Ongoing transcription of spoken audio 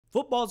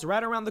Football's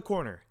right around the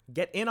corner.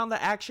 Get in on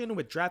the action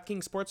with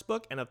DraftKings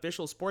Sportsbook, an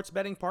official sports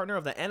betting partner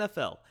of the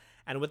NFL.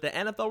 And with the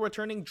NFL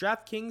returning,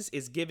 DraftKings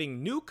is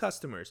giving new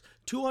customers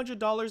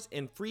 $200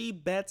 in free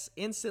bets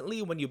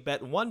instantly when you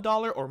bet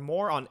 $1 or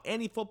more on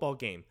any football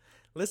game.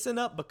 Listen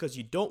up because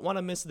you don't want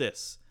to miss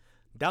this.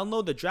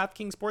 Download the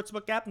DraftKings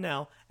Sportsbook app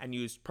now and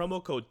use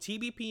promo code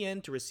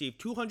TBPN to receive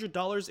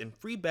 $200 in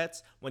free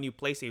bets when you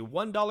place a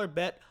 $1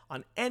 bet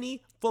on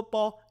any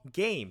football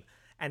game.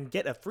 And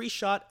get a free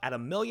shot at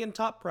 $1 million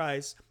top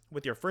prize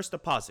with your first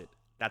deposit.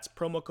 That's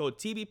promo code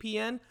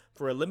TBPN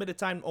for a limited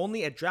time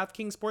only at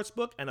DraftKings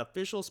Sportsbook, an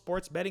official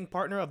sports betting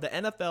partner of the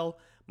NFL.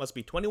 Must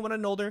be 21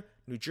 and older,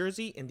 New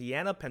Jersey,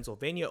 Indiana,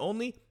 Pennsylvania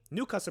only,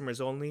 new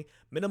customers only,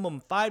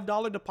 minimum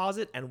 $5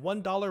 deposit and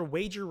 $1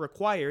 wager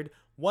required,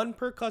 one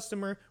per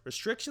customer,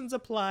 restrictions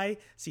apply.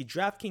 See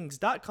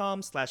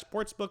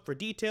DraftKings.com/sportsbook for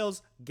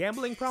details.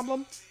 Gambling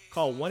problem?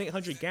 Call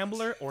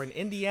 1-800-GAMBLER or in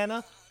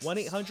Indiana,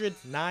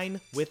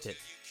 1-800-9-WITH-IT.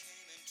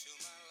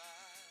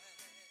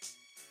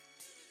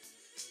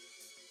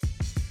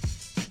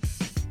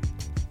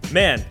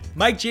 Man,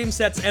 Mike James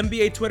sets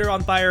NBA Twitter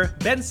on fire,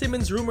 Ben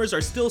Simmons rumors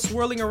are still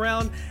swirling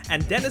around,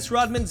 and Dennis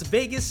Rodman's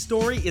Vegas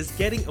story is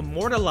getting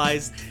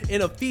immortalized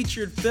in a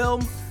featured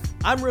film.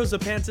 I'm Rosa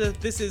Panta.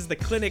 This is the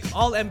Clinic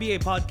All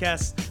NBA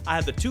podcast. I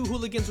have the two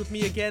hooligans with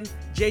me again.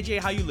 JJ,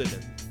 how you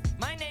living?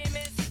 My name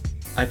is...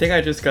 I think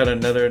I just got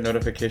another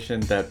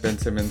notification that Ben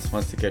Simmons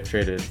wants to get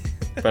traded,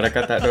 but I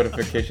got that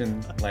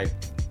notification like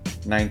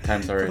 9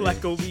 times already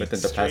like a week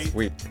within the past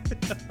week.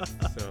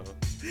 So,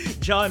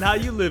 John, how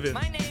you living?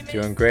 My name is...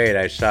 Doing great.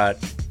 I shot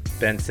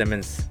Ben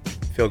Simmons'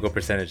 field goal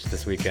percentage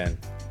this weekend.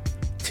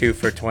 2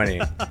 for 20.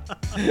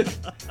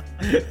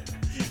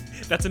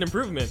 That's an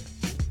improvement.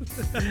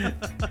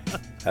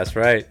 That's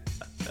right.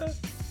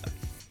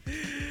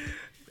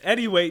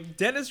 Anyway,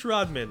 Dennis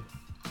Rodman,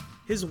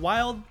 his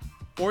wild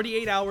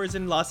 48 hours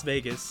in Las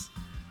Vegas,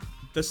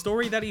 the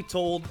story that he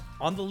told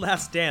on The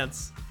Last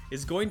Dance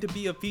is going to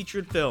be a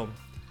featured film.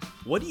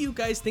 What do you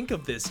guys think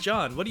of this?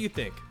 John, what do you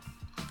think?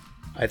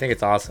 I think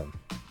it's awesome.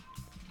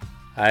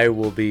 I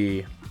will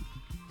be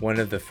one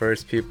of the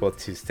first people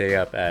to stay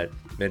up at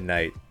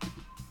midnight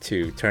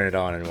to turn it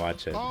on and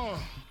watch it.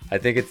 I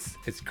think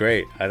it's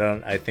great.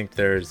 I think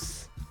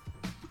there's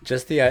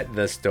just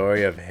the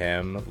story of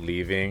him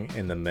leaving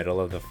in the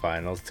middle of the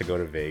finals to go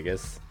to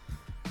Vegas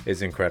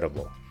is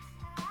incredible.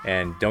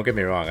 And don't get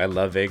me wrong, I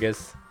love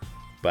Vegas,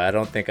 but I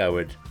don't think I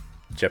would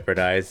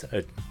jeopardize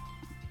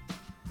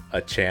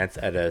a chance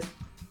at a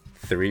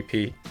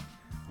three-peat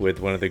with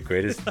one of the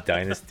greatest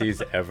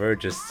dynasties ever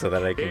just so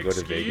that I can go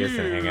to Vegas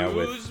and hang out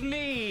with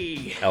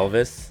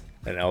Elvis,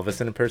 an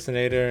Elvis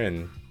impersonator,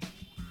 and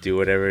do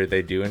whatever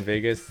they do in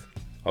Vegas.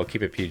 I'll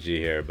keep it PG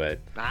here, but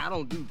I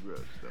don't do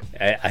drugs,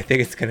 though. I think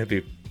it's gonna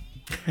be.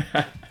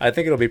 I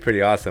think it'll be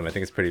pretty awesome. I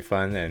think it's pretty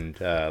fun, and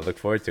look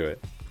forward to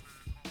it.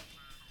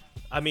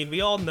 I mean,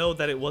 we all know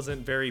that it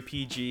wasn't very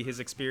PG,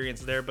 his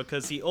experience there,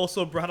 because he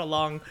also brought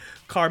along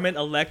Carmen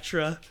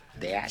Electra.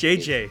 That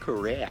JJ, is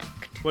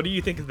correct. what do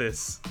you think of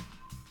this?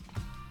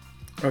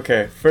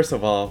 okay, first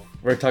of all,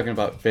 we're talking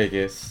about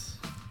Vegas.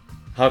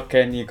 How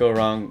can you go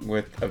wrong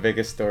with a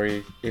Vegas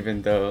story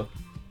even though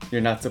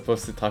you're not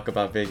supposed to talk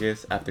about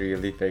Vegas after you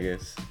leave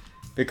Vegas?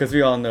 Because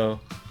we all know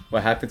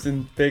what happens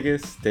in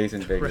Vegas stays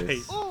in Vegas. Right.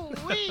 Oh,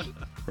 wait.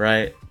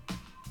 Right?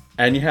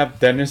 And you have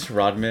Dennis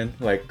Rodman,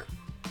 like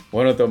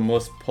one of the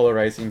most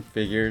polarizing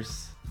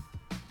figures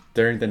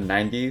during the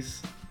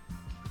 90s.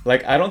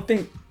 Like, I don't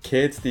think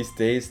kids these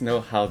days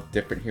know how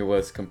different he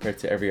was compared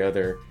to every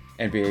other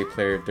NBA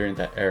player during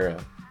that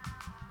era.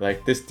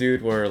 Like, this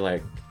dude wore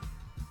like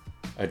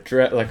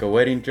a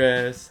wedding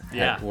dress,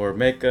 wore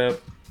makeup,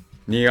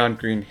 neon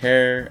green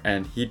hair,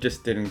 and he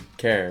just didn't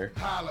care.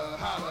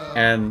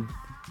 And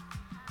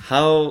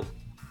how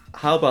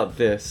about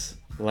this?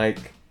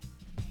 Like,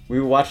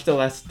 we watched The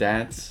Last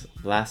Dance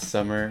last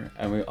summer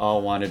and we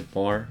all wanted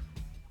more.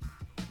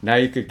 Now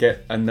you could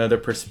get another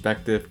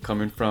perspective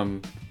coming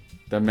from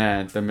the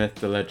man, the myth,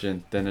 the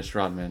legend, Dennis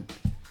Rodman.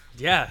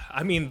 Yeah,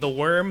 I mean, The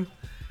Worm,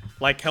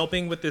 like,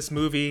 helping with this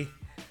movie.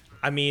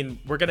 I mean,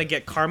 we're gonna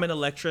get Carmen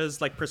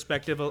Electra's like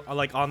perspective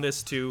like on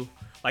this too.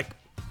 Like,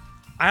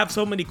 I have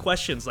so many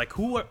questions. Like,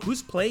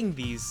 who's playing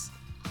these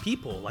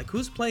people? Like,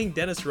 who's playing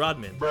Dennis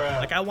Rodman? Bruh.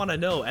 Like, I want to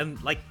know.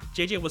 And like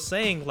JJ was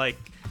saying, like,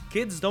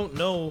 kids don't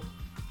know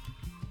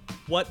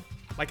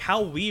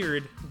how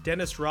weird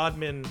Dennis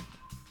Rodman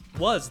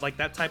was, like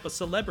that type of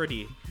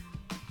celebrity.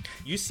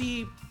 You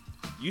see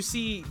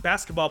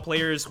basketball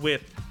players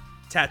with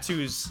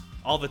tattoos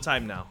all the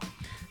time now.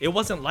 It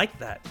wasn't like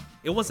that.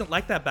 It wasn't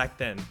like that back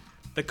then.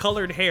 The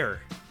colored hair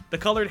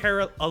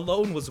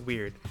alone was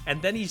weird.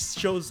 And then he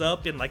shows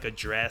up in like a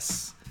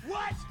dress.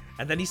 What?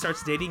 And then he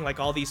starts dating like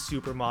all these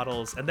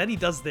supermodels. And then he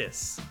does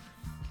this.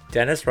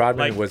 Dennis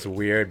Rodman Like- was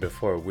weird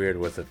before weird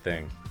was a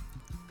thing.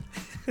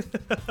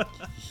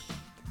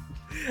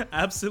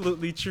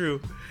 Absolutely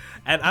true.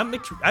 And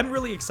I'm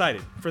really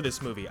excited for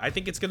this movie. I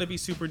think it's going to be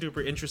super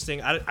duper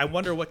interesting. I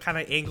wonder what kind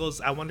of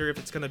angles. I wonder if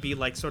it's going to be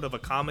like sort of a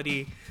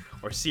comedy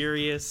or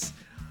serious.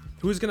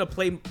 who's gonna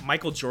play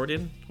Michael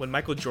Jordan when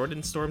Michael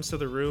Jordan storms to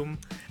the room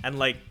and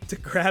like to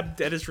grab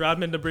Dennis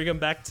Rodman to bring him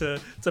back to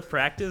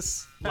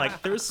practice?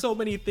 Like, there's so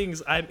many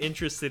things I'm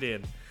interested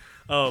in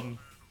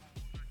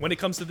when it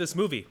comes to this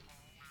movie.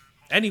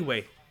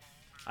 Anyway,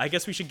 I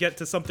guess we should get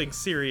to something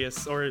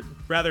serious, or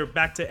rather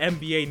back to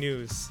NBA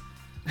news.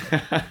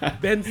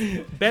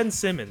 Ben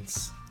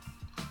Simmons.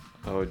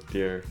 Oh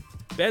dear.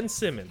 Ben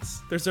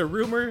Simmons. There's a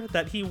rumor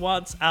that he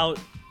wants out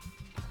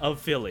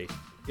of Philly.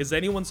 Is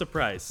anyone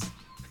surprised?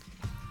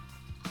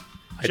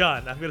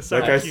 John, I'm gonna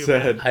start with you.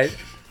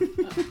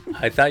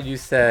 I thought you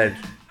said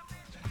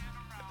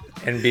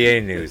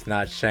NBA news,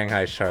 not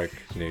Shanghai Shark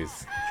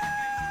news.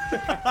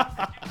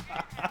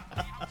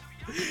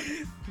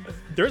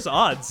 There's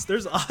odds.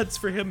 There's odds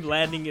for him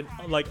landing in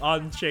like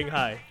on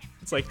Shanghai.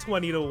 It's like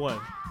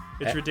 20-1.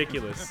 It's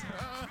ridiculous.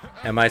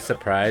 Am I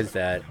surprised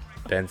at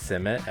Ben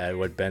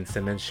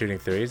Simmons shooting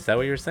threes? Is that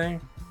what you were saying?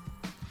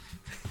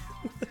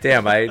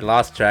 Damn, I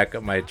lost track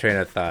of my train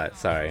of thought.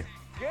 Sorry.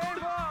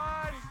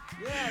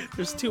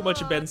 There's too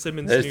much Ben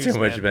Simmons There's news. too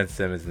much man. Ben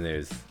Simmons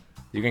news.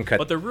 You can cut.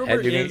 But the rumor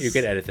is you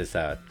can edit this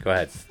out. Go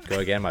ahead. Go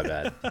again. My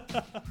bad.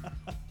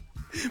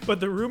 But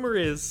the rumor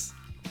is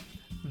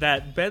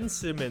that Ben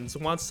Simmons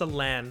wants to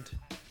land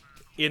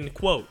in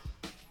quote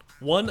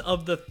one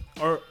of the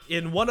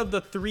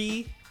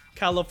 3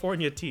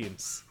 California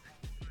teams.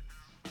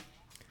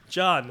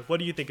 John, what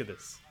do you think of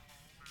this?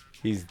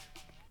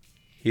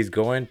 He's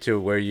going to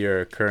where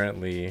you're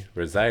currently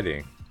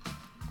residing.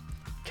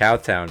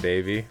 Cowtown,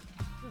 baby.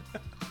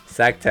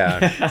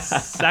 Sacktown.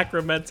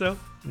 Sacramento?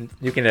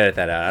 You can edit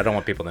that out. I don't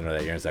want people to know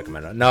that you're in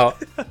Sacramento. No.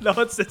 No,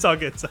 it's all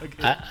good. It's all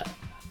good.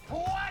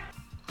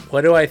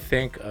 What do I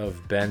think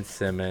of Ben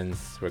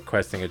Simmons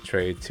requesting a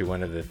trade to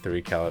one of the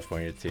 3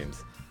 California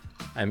teams?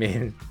 I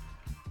mean,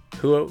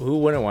 who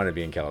wouldn't want to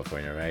be in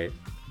California, right?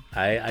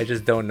 I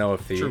just don't know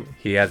if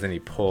he has any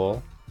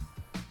pull.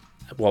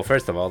 Well,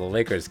 first of all, the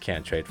Lakers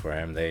can't trade for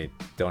him. They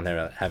don't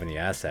have any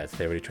assets.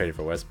 They already traded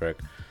for Westbrook.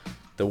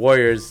 The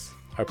Warriors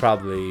are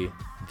probably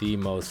the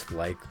most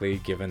likely,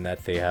 given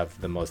that they have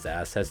the most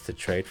assets to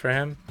trade for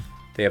him.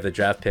 They have the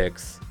draft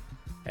picks,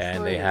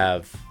 and they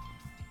have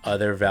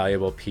other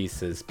valuable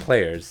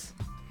players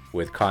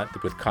with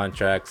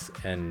contracts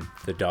and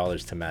the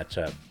dollars to match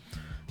up.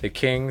 The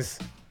Kings,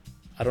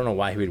 I don't know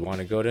why he would want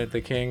to go to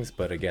the Kings,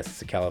 but I guess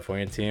it's a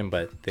California team.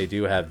 But they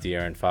do have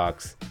De'Aaron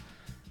Fox.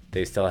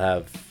 They still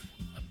have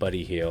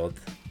Buddy Hield,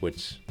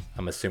 which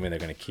I'm assuming they're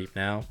going to keep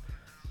now.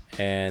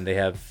 And they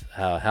have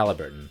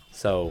Halliburton.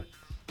 So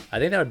I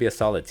think that would be a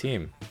solid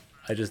team.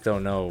 I just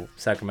don't know.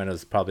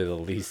 Sacramento's probably the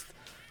least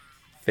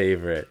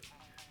favorite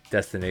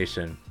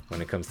destination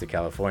when it comes to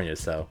California.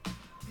 So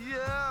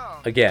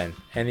again,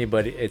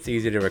 it's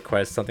easy to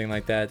request something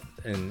like that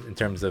in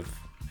terms of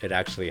it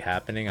actually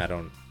happening. I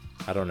don't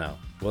know.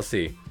 We'll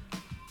see.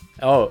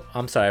 Oh,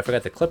 I'm sorry. I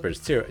forgot the Clippers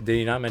too. Did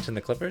you not mention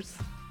the Clippers?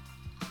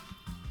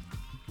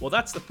 Well,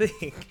 that's the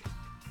thing.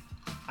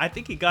 I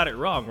think he got it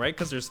wrong, right?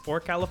 Because there's 4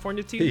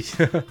 California teams.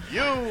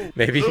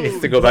 Maybe he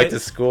needs to go back to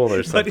school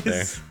or something.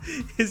 But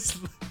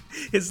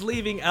he's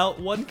leaving out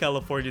one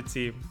California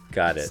team.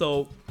 Got it.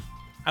 So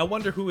I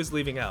wonder who is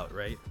leaving out,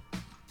 right?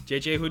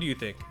 JJ, who do you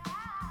think?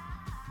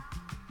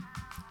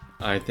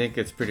 I think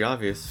it's pretty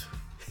obvious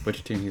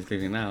which team he's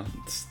leaving now.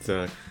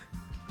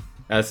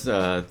 As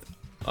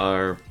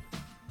our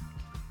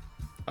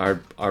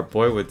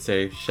boy would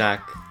say,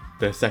 Shaq,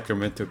 the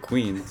Sacramento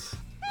Queens.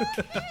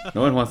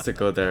 No one wants to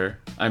go there.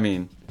 I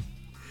mean,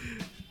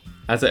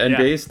 as an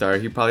NBA star,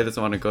 he probably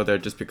doesn't want to go there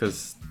just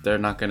because they're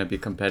not going to be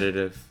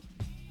competitive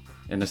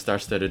in the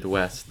star-studded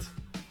West.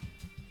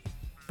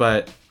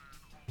 But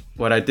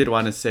what I did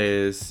want to say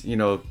is,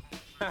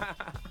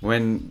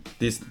 when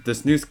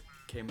this news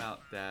came out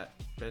that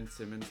Ben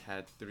Simmons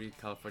had 3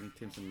 California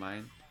teams in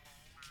mind,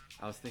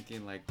 I was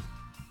thinking, like,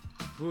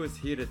 who is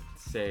he to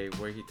say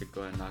where he could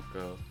go and not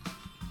go?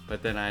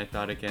 But then I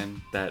thought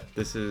again that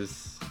this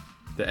is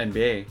the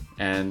NBA,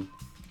 and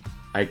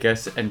I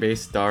guess NBA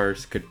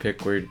stars could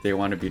pick where they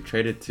want to be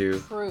traded to.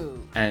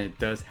 True. And it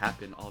does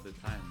happen all the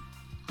time.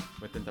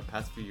 Within the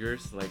past few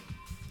years, like,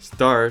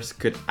 stars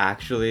could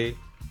actually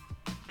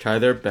try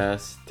their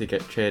best to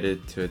get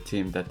traded to a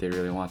team that they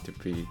really want to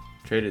be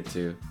traded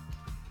to.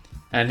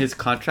 And his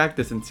contract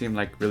doesn't seem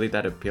like really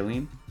that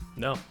appealing.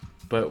 No.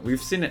 But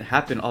we've seen it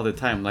happen all the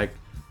time. Like,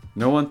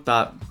 no one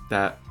thought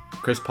that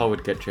Chris Paul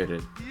would get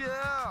traded.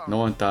 No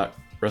one thought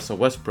Russell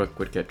Westbrook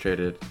would get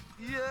traded.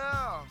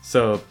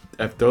 So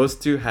if those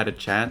two had a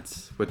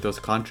chance with those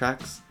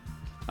contracts,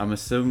 I'm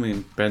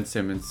assuming Ben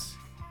Simmons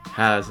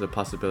has the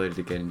possibility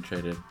to getting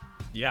traded.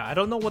 Yeah, I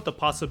don't know what the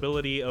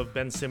possibility of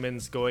Ben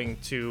Simmons going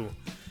to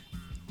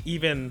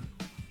even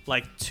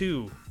like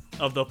 2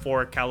 of the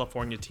 4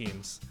 California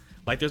teams.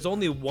 Like, there's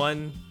only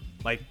one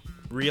like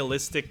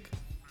realistic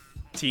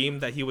team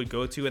that he would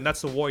go to, and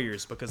that's the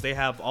Warriors, because they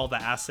have all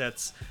the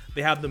assets,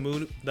 they have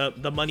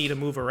the money to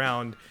move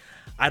around.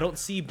 I don't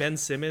see Ben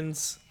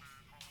Simmons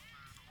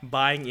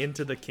buying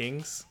into the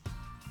Kings.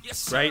 Yes,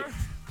 sir. Right?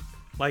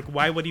 Like,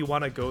 why would he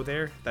want to go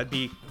there? That'd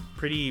be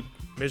pretty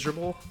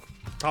miserable,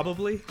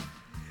 probably.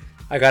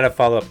 I got a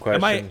follow-up Am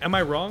question.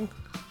 I wrong?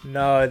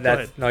 No,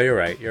 ahead. no, you're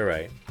right. You're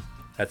right.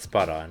 That's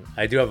spot on.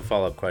 I do have a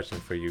follow-up question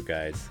for you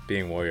guys,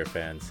 being Warrior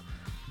fans.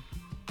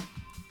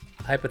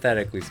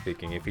 Hypothetically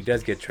speaking, if he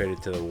does get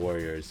traded to the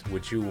Warriors,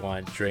 would you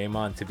want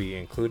Draymond to be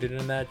included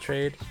in that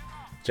trade,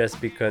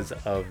 just because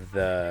of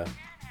the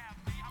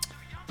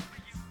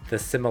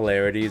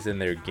similarities in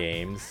their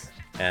games,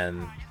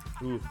 and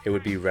it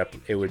would be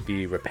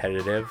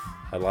repetitive?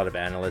 A lot of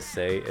analysts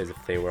say is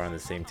if they were on the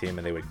same team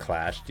and they would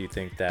clash. Do you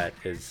think that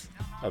is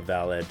a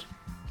valid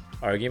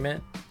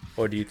argument?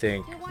 Or do you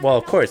think, well,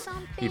 of course,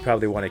 you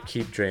probably want to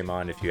keep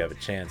Draymond if you have a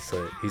chance,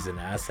 so he's an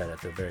asset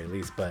at the very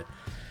least. But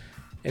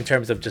in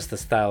terms of just the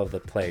style of the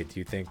play, do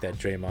you think that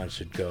Draymond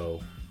should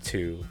go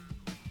to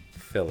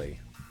Philly?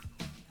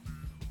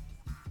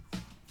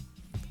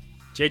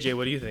 JJ,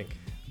 what do you think?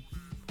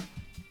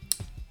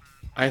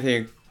 I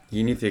think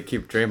you need to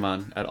keep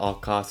Draymond at all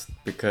costs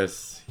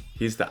because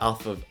he's the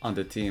alpha on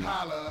the team.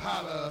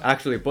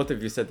 Actually, both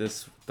of you said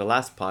this the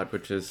last pod,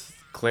 which is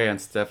Clay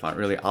and Steph aren't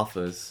really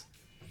alphas,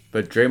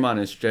 but Draymond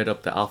is straight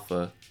up the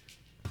alpha.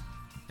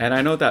 And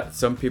I know that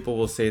some people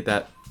will say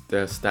that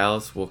the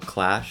styles will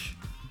clash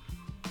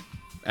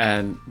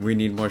and we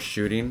need more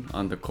shooting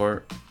on the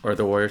court, or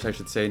the Warriors, I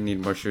should say, need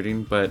more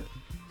shooting. But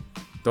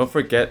don't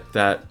forget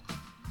that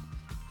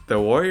the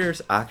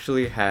Warriors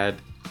actually had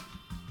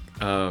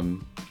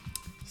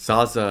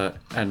Zaza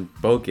and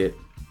Bogut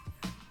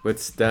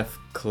with Steph,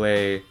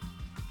 Clay,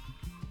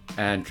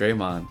 and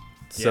Draymond.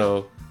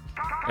 So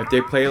if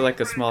they play like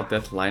a small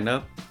death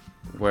lineup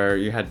where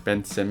you had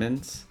Ben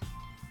Simmons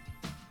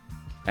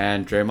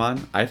and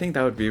Draymond, I think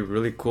that would be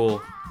really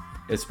cool,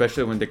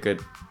 especially when they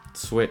could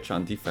switch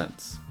on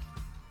defense.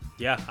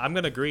 Yeah, I'm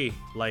gonna agree.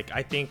 Like,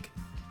 I think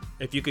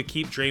if you could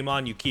keep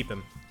Draymond, you keep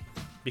him,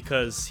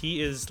 because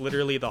he is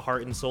literally the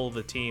heart and soul of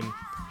the team.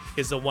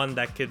 Is the one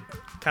that could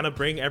kind of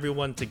bring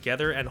everyone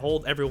together and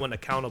hold everyone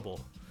accountable.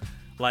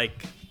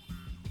 Like,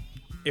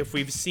 if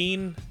we've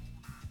seen,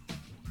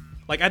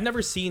 like, I've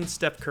never seen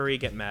Steph Curry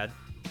get mad,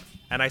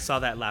 and I saw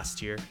that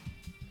last year.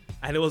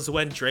 And it was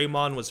when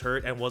Draymond was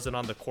hurt and wasn't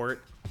on the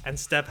court, and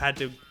Steph had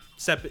to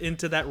step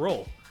into that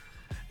role.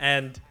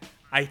 And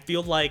I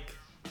feel like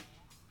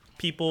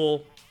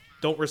people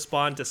don't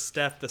respond to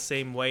Steph the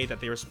same way that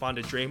they respond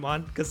to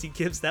Draymond, because he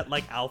gives that,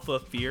 like, alpha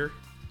fear,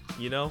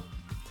 you know?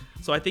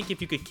 So I think if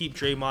you could keep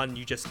Draymond,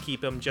 you just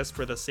keep him just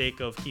for the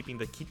sake of keeping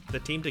the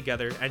team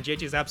together. And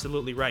JJ's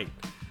absolutely right.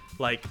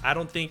 Like, I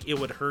don't think it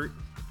would hurt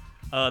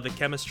the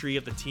chemistry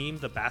of the team,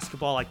 the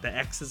basketball, like the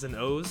X's and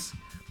O's,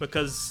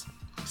 because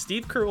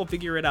Steve Kerr will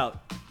figure it out.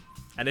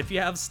 And if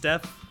you have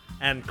Steph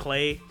and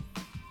Clay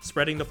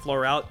spreading the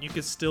floor out, you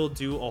could still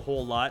do a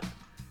whole lot.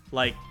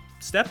 Like,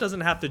 Steph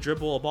doesn't have to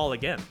dribble a ball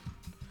again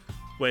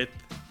with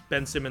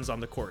Ben Simmons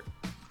on the court.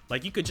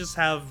 Like, you could just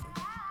have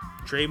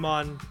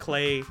Draymond,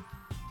 Clay,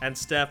 and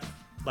Steph,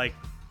 like,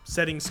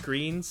 setting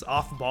screens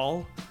off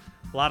ball,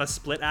 a lot of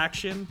split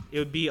action. It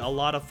would be a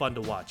lot of fun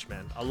to watch,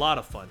 man. A lot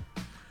of fun.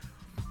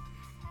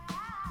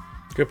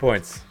 Good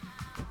points.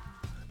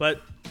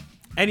 But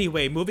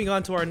anyway, moving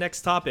on to our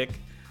next topic.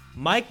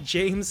 Mike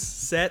James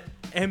set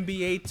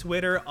NBA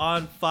Twitter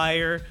on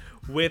fire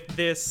with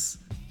this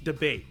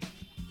debate.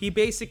 He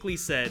basically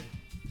said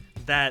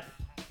that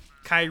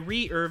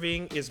Kyrie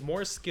Irving is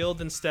more skilled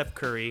than Steph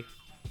Curry.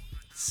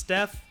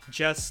 Steph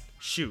just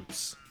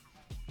shoots.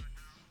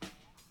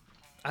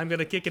 I'm going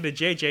to kick it to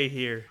JJ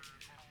here.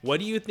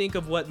 What do you think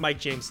of what Mike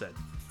James said?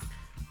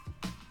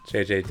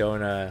 JJ,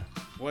 don't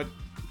What?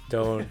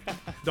 don't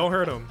Don't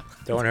hurt him.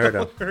 don't hurt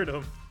him. Don't hurt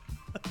him.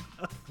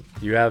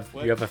 You have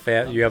a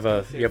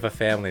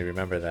family,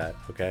 remember that,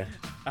 okay?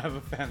 I have a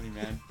family,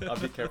 man. I'll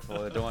be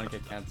careful. I don't want to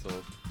get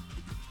canceled.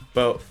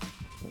 But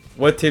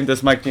what team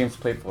does Mike James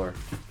play for?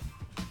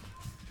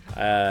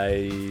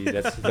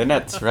 That's The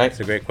Nets, right? that's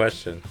a great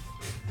question.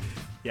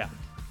 Yeah.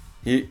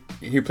 He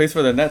plays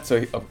for the Nets,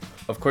 so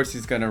of course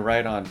he's gonna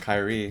ride on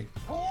Kyrie.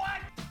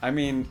 I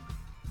mean,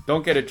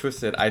 don't get it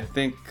twisted. I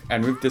think,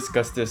 and we've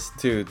discussed this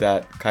too,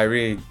 that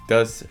Kyrie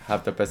does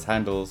have the best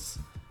handles.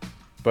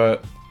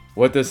 But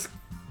what do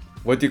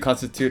you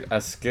constitute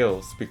as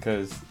skills?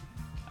 Because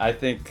I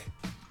think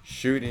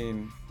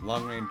shooting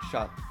long-range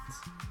shots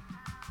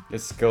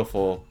is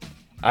skillful.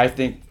 I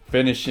think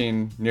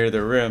finishing near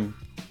the rim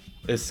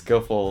is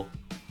skillful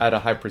at a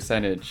high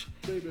percentage.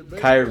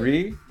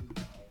 Kyrie,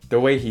 the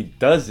way he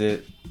does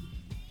it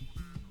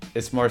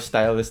is more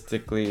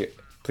stylistically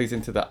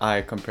pleasing to the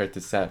eye compared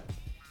to Seth.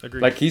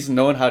 Agreed. Like, he's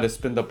known how to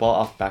spin the ball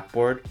off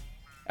backboard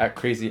at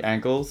crazy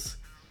angles,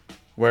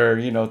 where,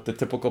 you know, the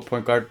typical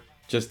point guard,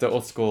 just the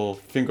old school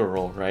finger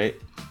roll, right?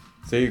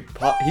 So he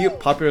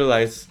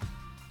popularized,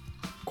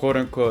 quote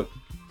unquote,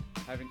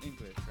 having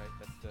English, right?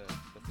 That's the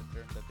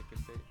term that they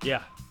could say.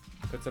 Yeah.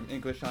 Put some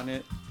English on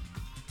it.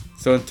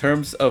 So in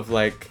terms of,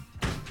 like,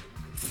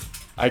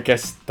 I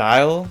guess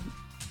style,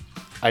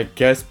 I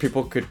guess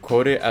people could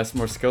quote it as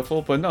more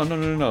skillful, but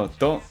no.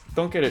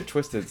 Don't get it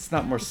twisted. It's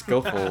not more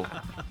skillful.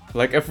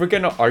 Like, if we're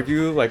gonna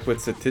argue, like, with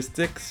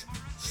statistics,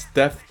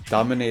 Steph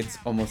dominates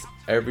almost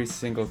every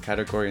single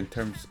category in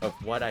terms of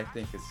what I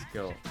think is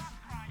skill.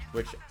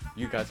 which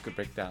you guys could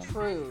break down.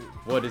 True.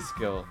 What is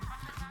skill?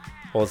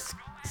 Well,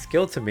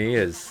 skill to me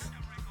is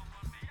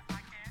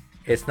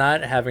it's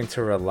not having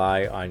to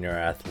rely on your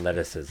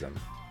athleticism.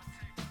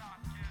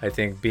 I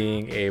think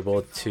being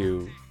able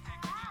to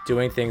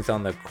doing things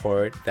on the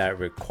court that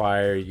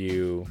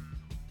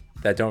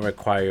don't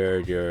require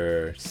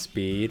your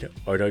speed,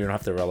 or you don't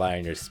have to rely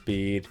on your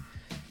speed,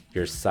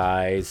 your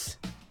size,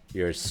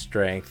 your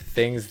strength,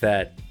 things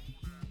that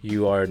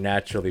you are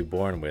naturally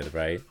born with,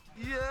 right?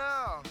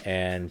 Yeah.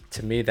 And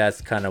to me,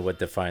 that's kind of what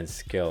defines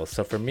skill.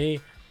 So for me,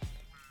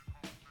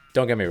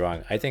 don't get me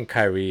wrong, I think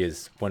Kyrie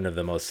is one of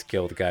the most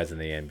skilled guys in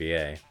the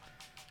NBA.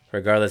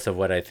 Regardless of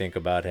what I think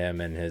about him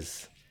and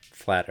his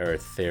flat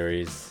earth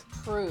theories.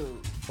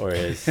 True. Or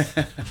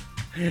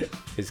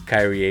his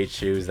Kyrie 8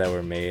 shoes that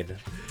were made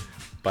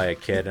by a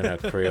kid in a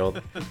Creole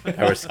that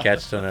were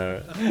sketched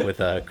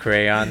with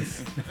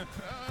crayons.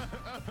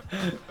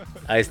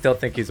 I still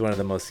think he's one of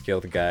the most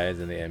skilled guys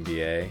in the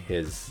NBA.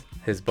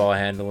 His ball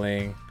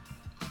handling.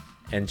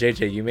 And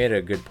JJ, you made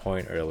a good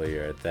point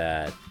earlier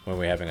that when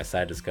we were having a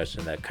side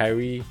discussion that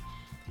Kyrie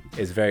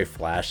is very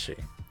flashy.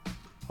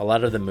 A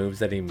lot of the moves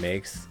that he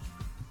makes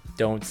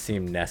don't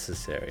seem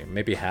necessary.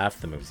 Maybe half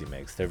the moves he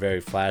makes. They're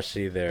very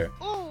flashy.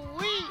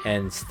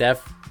 And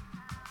Steph,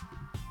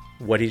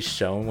 what he's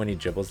shown when he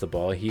dribbles the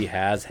ball, he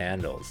has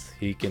handles.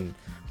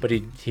 But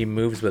he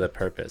moves with a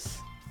purpose.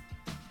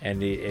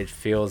 And it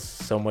feels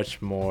so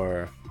much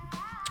more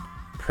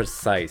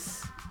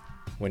precise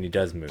when he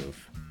does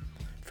move.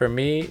 For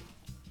me,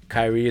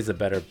 Kyrie is a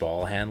better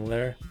ball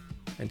handler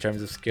in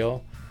terms of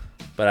skill,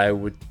 but I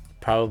would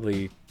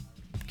probably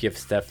give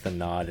Steph the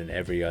nod in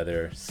every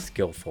other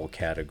skillful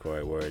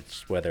category,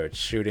 whether it's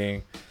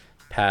shooting,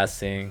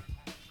 passing,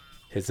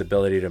 his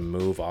ability to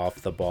move off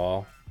the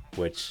ball,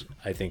 which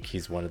I think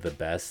he's one of the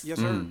best. Yes,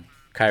 sir.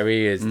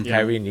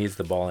 Kyrie needs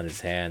the ball in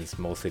his hands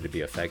mostly to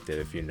be effective.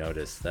 If you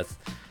notice, that's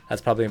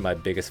probably my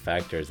biggest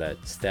factor, is that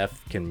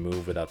Steph can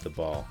move without the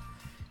ball.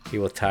 He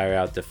will tire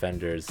out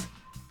defenders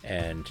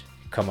and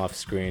come off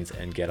screens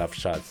and get off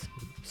shots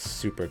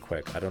super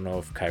quick. I don't know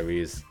if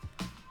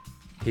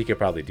he could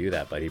probably do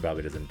that, but he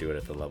probably doesn't do it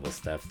at the level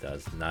Steph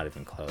does, not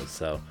even close.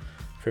 So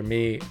for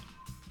me,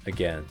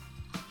 again,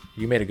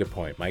 you made a good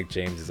point. Mike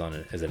James is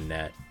as a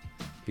net.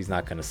 He's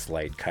not going to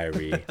slight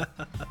Kyrie.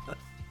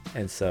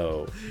 And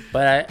so,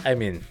 but I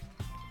mean,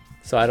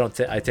 so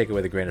I take it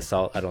with a grain of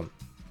salt. I don't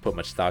put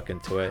much stock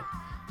into it.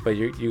 But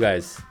you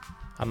guys,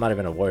 I'm not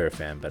even a Warrior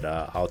fan, but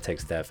I'll take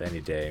Steph any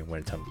day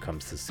when it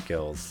comes to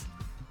skills.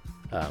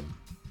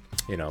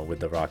 With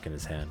the rock in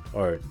his hand,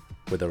 or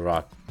with the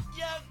rock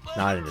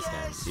not in his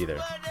hand either.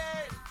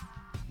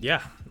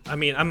 Yeah, I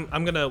mean,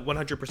 I'm gonna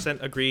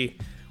 100% agree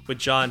with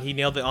John. He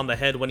nailed it on the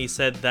head when he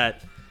said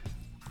that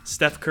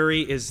Steph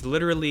Curry is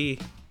literally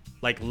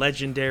like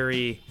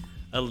legendary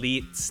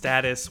elite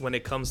status when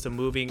it comes to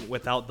moving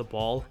without the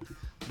ball.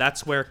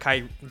 That's where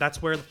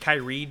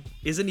Kyrie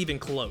isn't even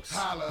close.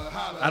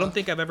 I don't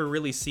think I've ever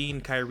really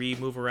seen Kyrie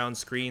move around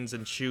screens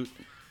and shoot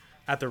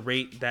at the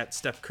rate that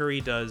Steph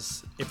Curry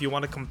does. If you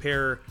want to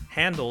compare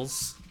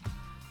handles,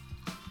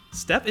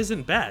 Steph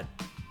isn't bad.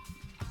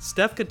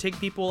 Steph could take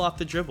people off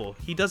the dribble.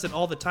 He does it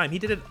all the time. He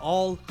did it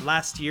all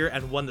last year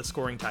and won the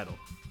scoring title.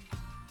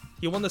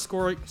 He won the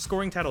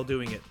scoring title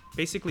doing it,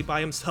 basically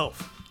by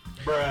himself.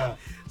 Bruh.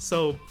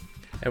 So,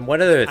 and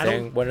one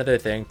other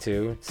thing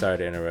too, sorry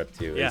to interrupt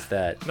you, is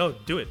that no,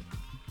 do it.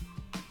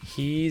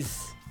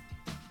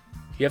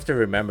 You have to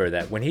remember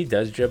that when he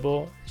does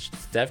dribble,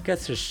 Steph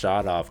gets his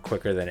shot off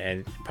quicker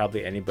than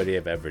probably anybody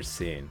I've ever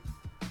seen.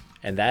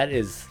 And that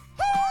is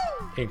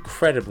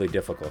incredibly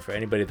difficult for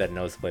anybody that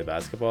knows to play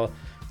basketball,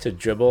 to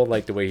dribble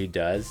like the way he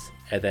does,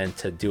 and then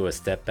to do a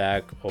step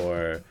back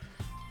or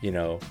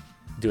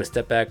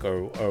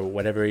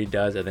whatever he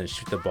does, and then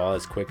shoot the ball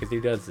as quick as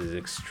he does is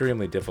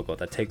extremely difficult.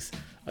 That takes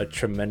a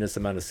tremendous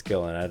amount of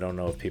skill, and I don't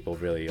know if people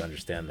really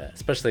understand that,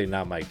 especially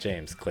not Mike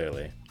James,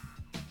 clearly.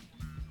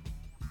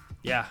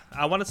 Yeah,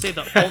 I want to say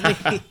the only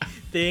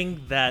thing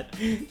that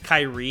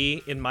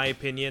Kyrie, in my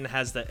opinion,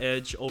 has the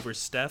edge over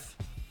Steph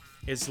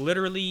is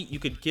literally you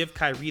could give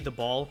Kyrie the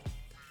ball,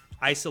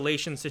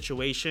 isolation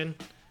situation.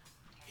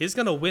 He's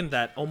going to win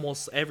that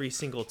almost every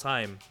single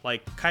time.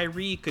 Like,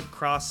 Kyrie could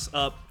cross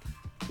up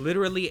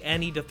literally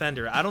any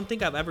defender. I don't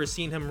think I've ever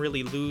seen him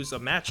really lose a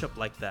matchup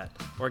like that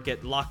or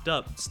get locked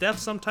up. Steph,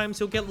 sometimes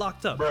he'll get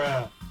locked up.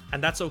 Bruh.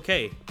 And that's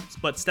okay.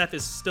 But Steph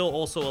is still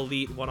also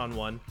elite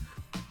one-on-one.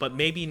 But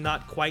maybe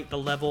not quite the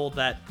level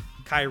that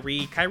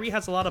Kyrie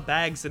has a lot of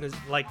bags and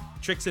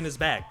tricks in his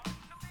bag.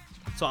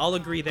 So I'll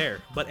agree there.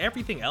 But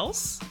everything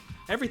else,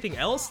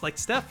 like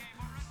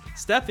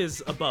Steph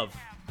is above.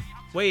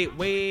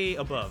 Way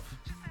above,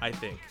 I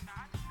think.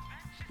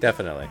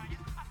 Definitely.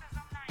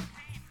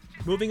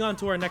 Moving on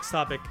to our next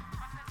topic.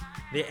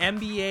 The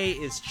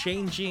NBA is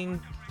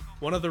changing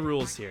one of the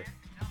rules here.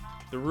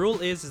 The rule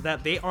is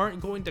that they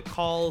aren't going to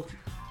call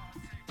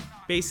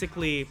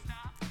basically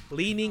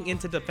leaning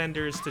into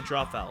defenders to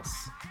draw fouls.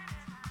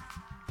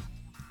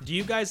 Do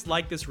you guys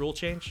like this rule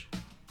change?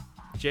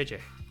 JJ.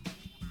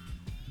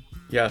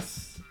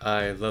 Yes,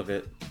 I love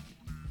it.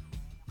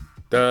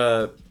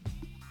 The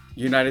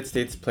United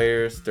States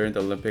players during the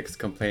Olympics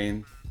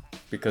complained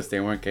because they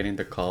weren't getting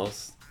the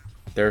calls.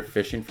 They're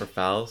fishing for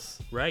fouls.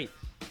 Right.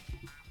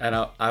 And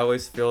I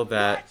always feel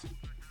that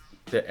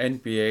the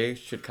NBA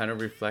should kind of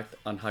reflect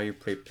on how you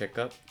play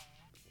pickup.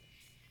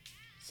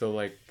 So,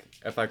 like,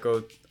 if I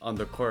go on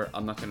the court,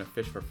 I'm not going to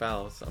fish for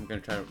fouls. I'm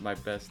going to try my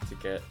best to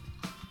get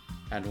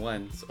and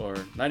ones, or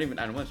not even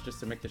and ones, just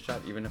to make the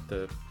shot, even if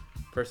the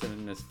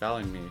person is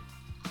fouling me.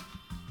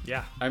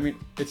 Yeah. I mean,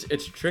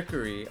 it's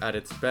trickery at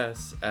its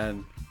best,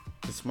 and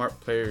the smart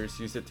players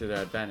use it to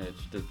their advantage.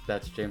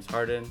 That's James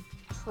Harden.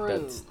 True.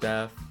 That's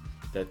Steph.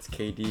 That's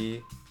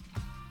KD.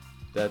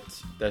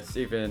 That's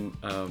even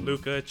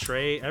Luka,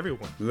 Trey,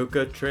 everyone.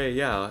 Luka, Trey,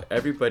 yeah,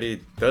 everybody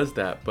does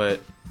that.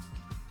 But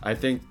I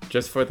think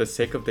just for the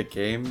sake of the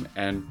game,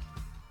 and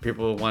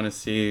people want to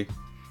see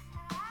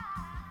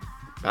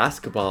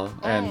basketball,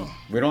 and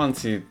we don't want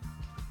to see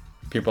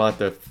people at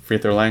the free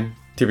throw line,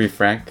 to be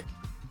frank.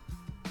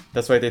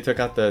 That's why they took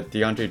out the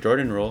DeAndre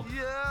Jordan rule,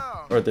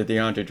 or the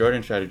DeAndre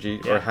Jordan strategy,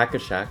 or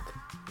hack-a-shack.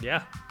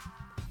 Yeah.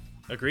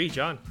 Agree,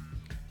 John.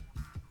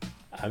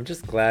 I'm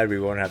just glad we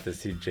won't have to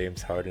see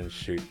James Harden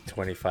shoot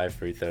 25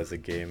 free throws a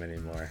game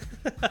anymore.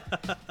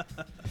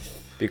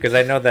 Because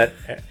I know that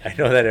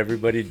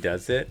everybody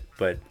does it,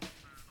 but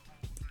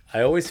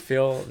I always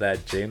feel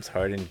that James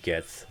Harden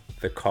gets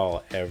the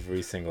call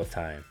every single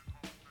time.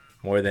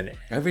 More than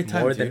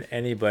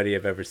anybody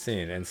I've ever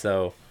seen. And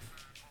so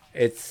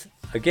it's,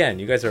 again,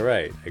 you guys are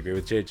right. I agree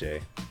with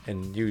JJ,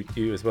 and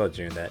you as well,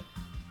 June, that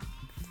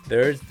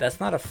that's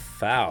not a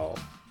foul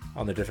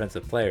on the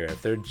defensive player.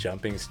 If they're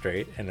jumping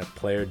straight and a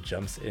player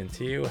jumps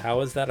into you, how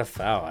is that a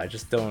foul? I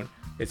just don't,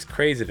 it's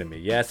crazy to me.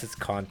 Yes, it's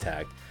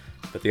contact,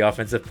 but the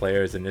offensive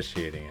player is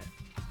initiating it.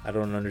 I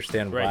don't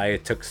understand why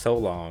it took so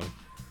long.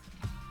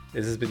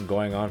 This has been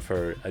going on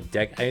for a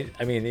decade.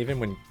 I mean, even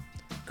when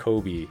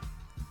Kobe,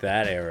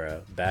 that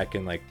era, back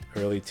in like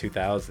early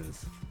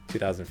 2000s,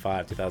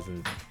 2005,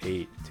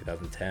 2008,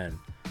 2010,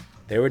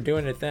 they were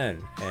doing it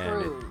then.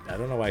 And I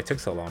don't know why it took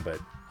so long, but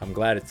I'm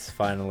glad it's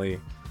finally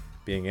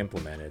being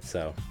implemented.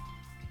 So,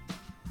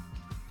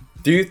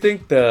 do you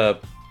think the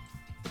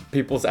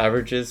people's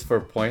averages for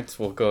points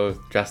will go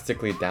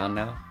drastically down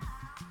now?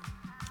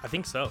 I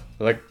think so.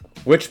 Like,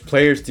 which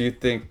players do you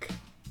think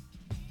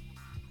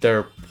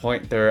their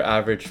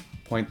average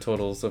point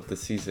totals of the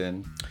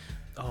season,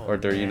 or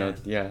their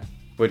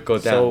would go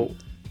down? So,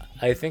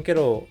 I think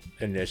there'll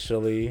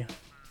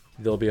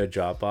be a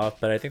drop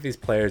off, but I think these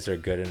players are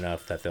good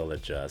enough that they'll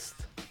adjust,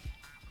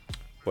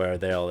 where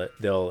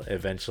they'll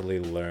eventually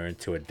learn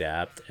to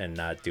adapt and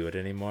not do it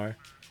anymore.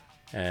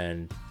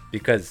 And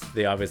because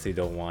they obviously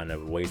don't want a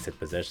wasted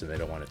possession, they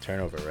don't want a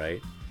turnover,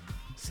 right?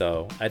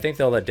 So I think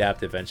they'll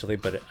adapt eventually,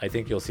 but I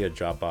think you'll see a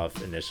drop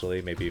off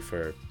initially, maybe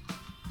for,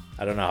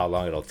 I don't know how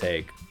long it'll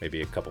take,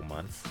 maybe a couple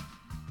months,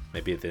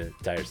 maybe the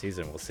entire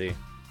season, we'll see.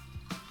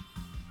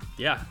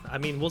 Yeah, I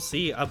mean, we'll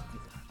see.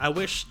 I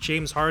wish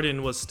James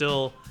Harden was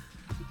still,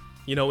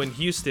 in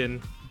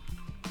Houston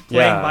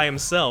playing by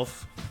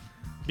himself,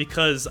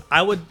 because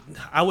I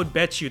would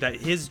bet you that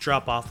his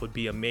drop off would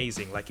be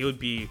amazing. Like, it would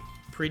be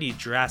pretty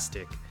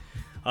drastic,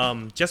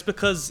 just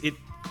because it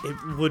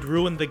would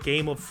ruin the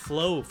game of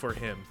flow for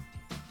him,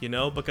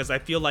 because I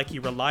feel like he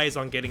relies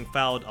on getting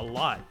fouled a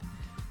lot.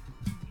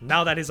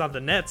 Now that he's on the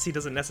Nets, he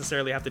doesn't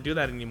necessarily have to do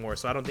that anymore,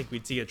 so I don't think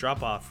we'd see a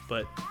drop off.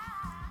 But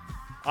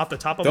off the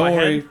top of my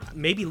head,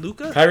 maybe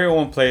Luka? Kyrie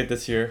won't play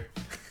this year.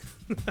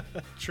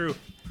 True.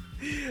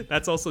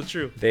 That's also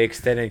true. They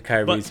extended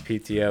Kyrie's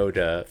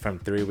PTO from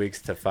 3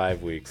 weeks to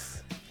 5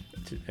 weeks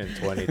in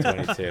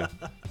 2022.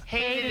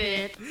 Hated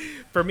it.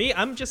 For me,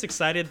 I'm just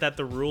excited that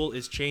the rule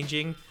is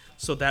changing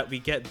so that we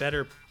get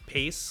better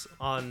pace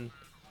on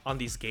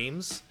these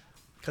games.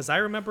 Because I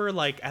remember,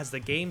 like, as the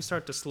games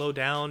start to slow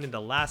down in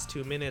the last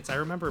 2 minutes, I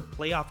remember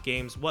playoff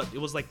games, it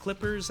was like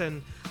Clippers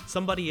and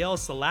somebody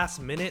else, the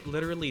last minute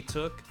literally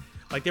took,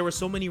 like, there were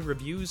so many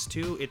reviews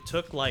too, it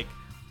took like,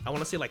 I want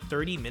to say like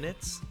 30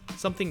 minutes,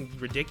 something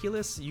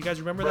ridiculous. You guys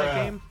remember that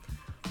game?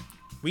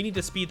 We need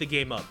to speed the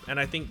game up, and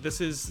I think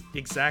this is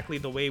exactly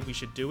the way we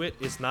should do it,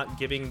 is not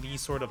giving these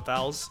sort of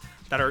fouls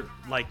that are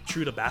like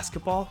true to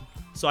basketball.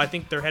 So I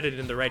think they're headed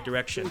in the right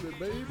direction.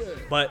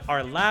 But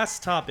our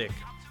last topic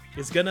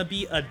is gonna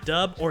be a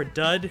dub or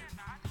dud.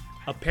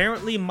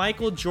 Apparently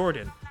Michael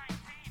Jordan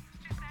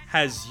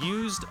has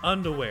used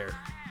underwear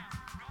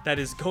that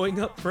is going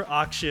up for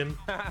auction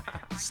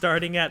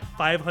starting at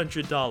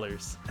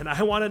 $500. And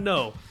I want to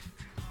know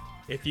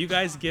if you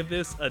guys give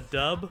this a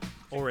dub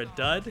or a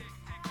dud,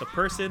 the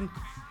person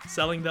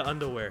selling the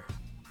underwear.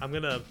 I'm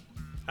gonna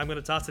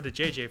toss it to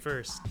JJ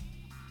first.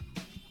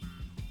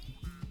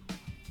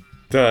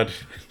 Dud.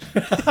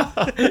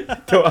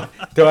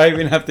 do I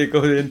even have to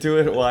go into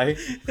it? Why?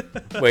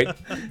 Wait,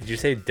 did you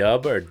say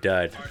dub or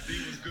dud?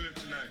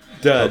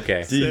 Dud.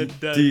 Okay.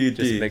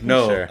 D.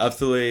 No, sure.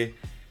 Absolutely.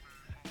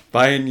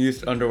 Buying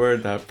used underwear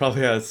that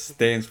probably has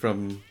stains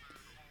from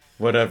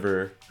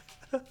whatever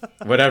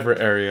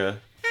area.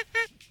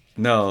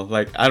 No,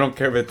 like, I don't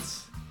care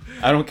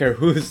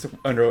whose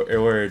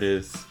underwear it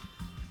is.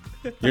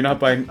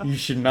 You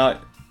should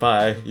not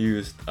buy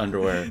used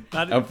underwear.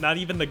 Not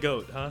even the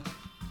GOAT, huh?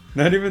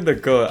 Not even the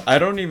GOAT. I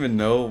don't even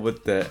know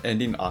what the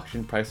ending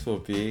auction price will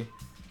be,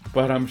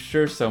 but I'm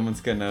sure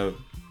someone's gonna.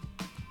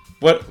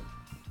 What?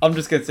 I'm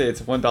just gonna say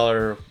it's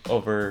 $1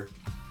 over.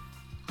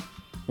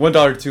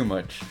 $1 too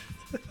much.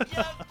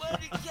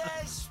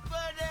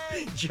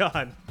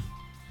 John.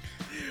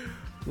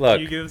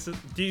 Look.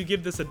 Do you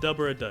give this a dub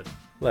or a dud?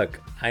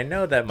 Look, I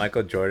know that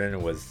Michael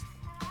Jordan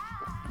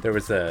there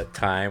was a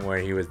time where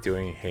he was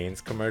doing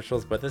Hanes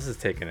commercials, but this is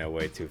taking it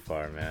way too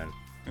far, man.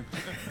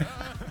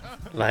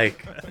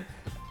 Like,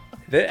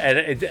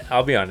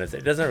 I'll be honest,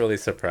 it doesn't really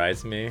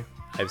surprise me.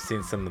 I've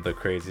seen some of the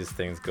craziest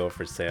things go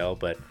for sale,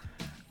 but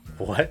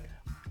what?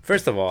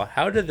 First of all,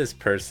 how did this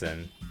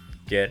person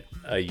get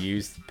a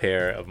used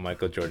pair of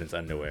Michael Jordan's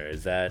underwear?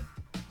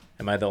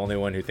 Am I the only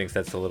one who thinks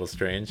that's a little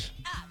strange?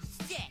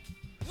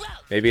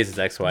 Maybe it's his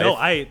ex-wife. No,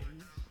 I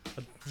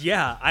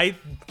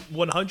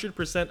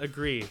 100%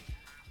 agree.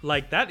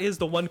 Like, that is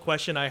the one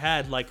question I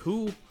had. Like,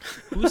 who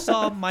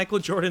saw Michael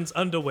Jordan's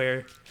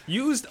underwear,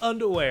 used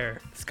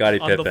underwear,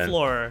 Scottie on Pippen. the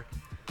floor?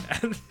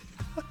 And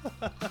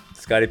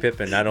Scottie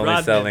Pippen not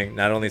only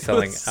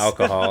selling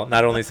alcohol,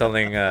 not only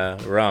selling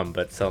rum,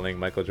 but selling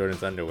Michael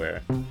Jordan's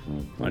underwear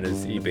on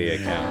his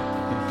eBay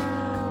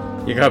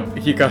account.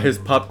 He got his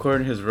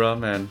popcorn, his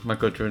rum, and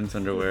Michael Jordan's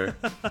underwear.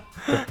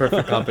 The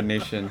perfect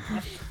combination.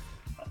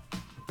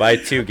 Buy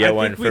two get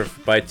one for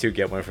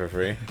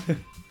free.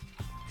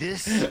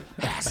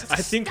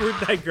 I think we're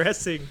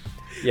digressing.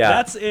 Yeah,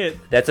 that's it.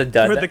 That's a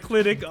dud for the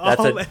Clinic All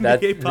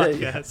NBA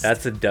podcast.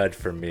 That's a dud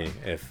for me.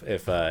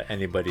 If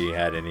anybody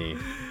had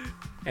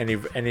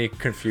any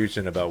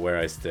confusion about where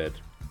I stood.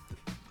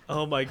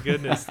 Oh my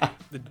goodness,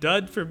 the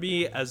dud for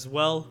me as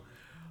well.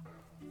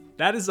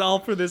 That is all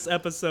for this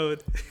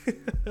episode.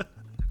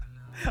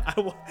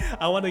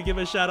 I want to give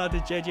a shout out to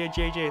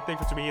JJ.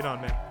 Thanks for being on,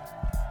 man.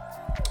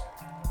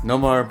 No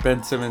more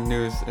Ben Simmons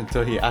news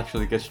until he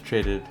actually gets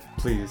traded,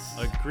 please.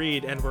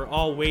 Agreed, and we're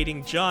all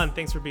waiting. John,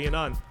 thanks for being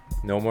on.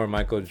 No more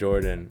Michael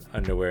Jordan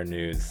underwear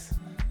news.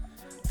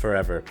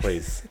 Forever,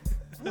 please.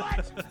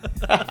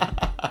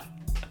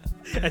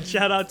 And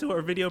shout out to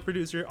our video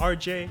producer,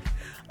 RJ.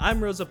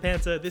 I'm Rosa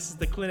Panta. This is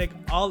the Clinic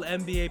All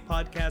NBA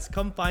podcast.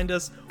 Come find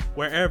us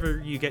wherever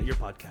you get your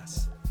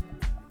podcasts.